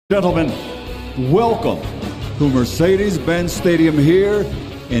Gentlemen, welcome to Mercedes-Benz Stadium here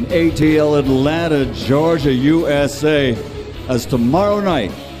in ATL Atlanta, Georgia, USA, as tomorrow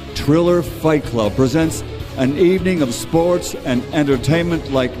night, Triller Fight Club presents an evening of sports and entertainment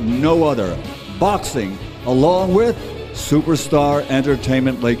like no other. Boxing, along with superstar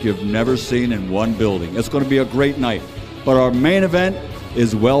entertainment like you've never seen in one building. It's going to be a great night, but our main event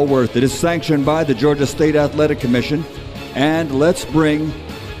is well worth it. It's sanctioned by the Georgia State Athletic Commission, and let's bring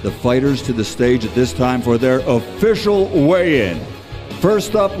the fighters to the stage at this time for their official weigh-in.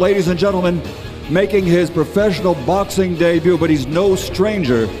 First up, ladies and gentlemen, making his professional boxing debut, but he's no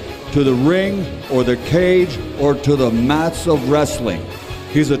stranger to the ring or the cage or to the mats of wrestling.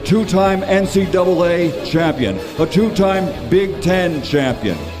 He's a two-time NCAA champion, a two-time Big Ten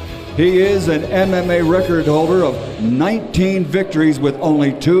champion. He is an MMA record holder of 19 victories with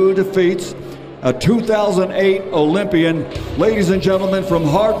only 2 defeats, a 2008 Olympian. Ladies and gentlemen, from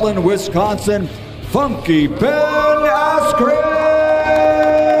Heartland, Wisconsin, Funky Ben Askren!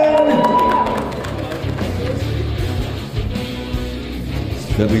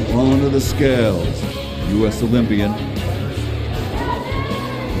 Stepping onto the scales, U.S. Olympian.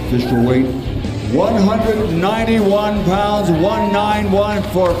 Official weight, 191 pounds, 191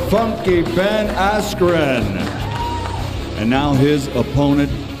 for Funky Ben Askren. And now his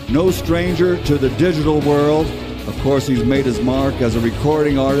opponent, no stranger to the digital world. Of course, he's made his mark as a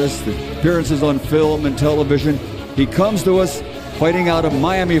recording artist, appearances on film and television. He comes to us fighting out of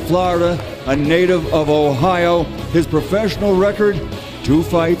Miami, Florida, a native of Ohio. His professional record, 2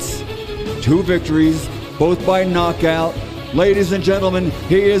 fights, 2 victories, both by knockout. Ladies and gentlemen,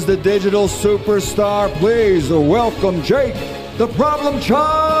 he is the digital superstar. Please welcome Jake, the Problem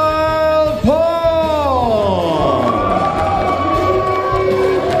Child, Paul.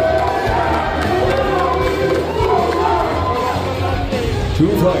 2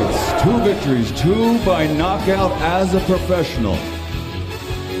 fights, 2 victories, 2 by knockout as a professional.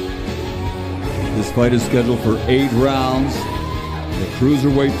 This fight is scheduled for 8 rounds. The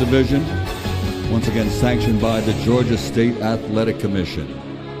cruiserweight division, once again sanctioned by the Georgia State Athletic Commission.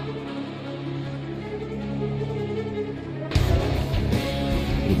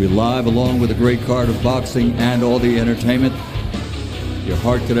 We'll be live along with a great card of boxing and all the entertainment your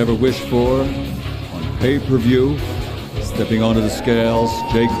heart could ever wish for on pay-per-view. Stepping onto the scales,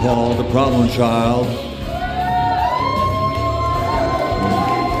 Jake Paul, the Problem Child.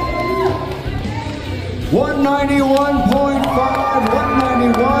 $191.5,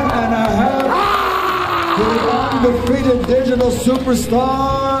 191.5 to the undefeated digital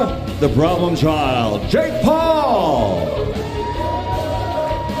superstar, the Problem Child, Jake Paul.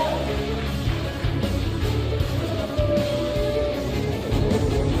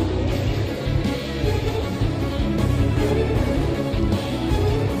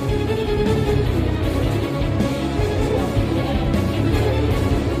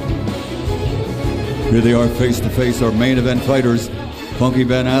 Here they are face to face, our main event fighters, Funky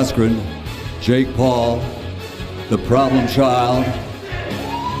Ben Askren, Jake Paul, the Problem Child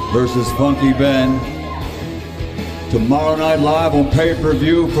versus Funky Ben. Tomorrow night live on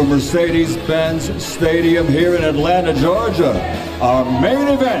pay-per-view from Mercedes-Benz Stadium here in Atlanta, Georgia, our main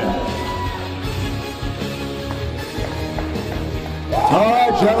event. All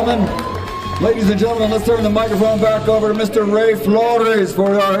right, gentlemen. Ladies and gentlemen, let's turn the microphone back over to Mr. Ray Flores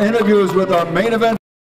for our interviews with our main event.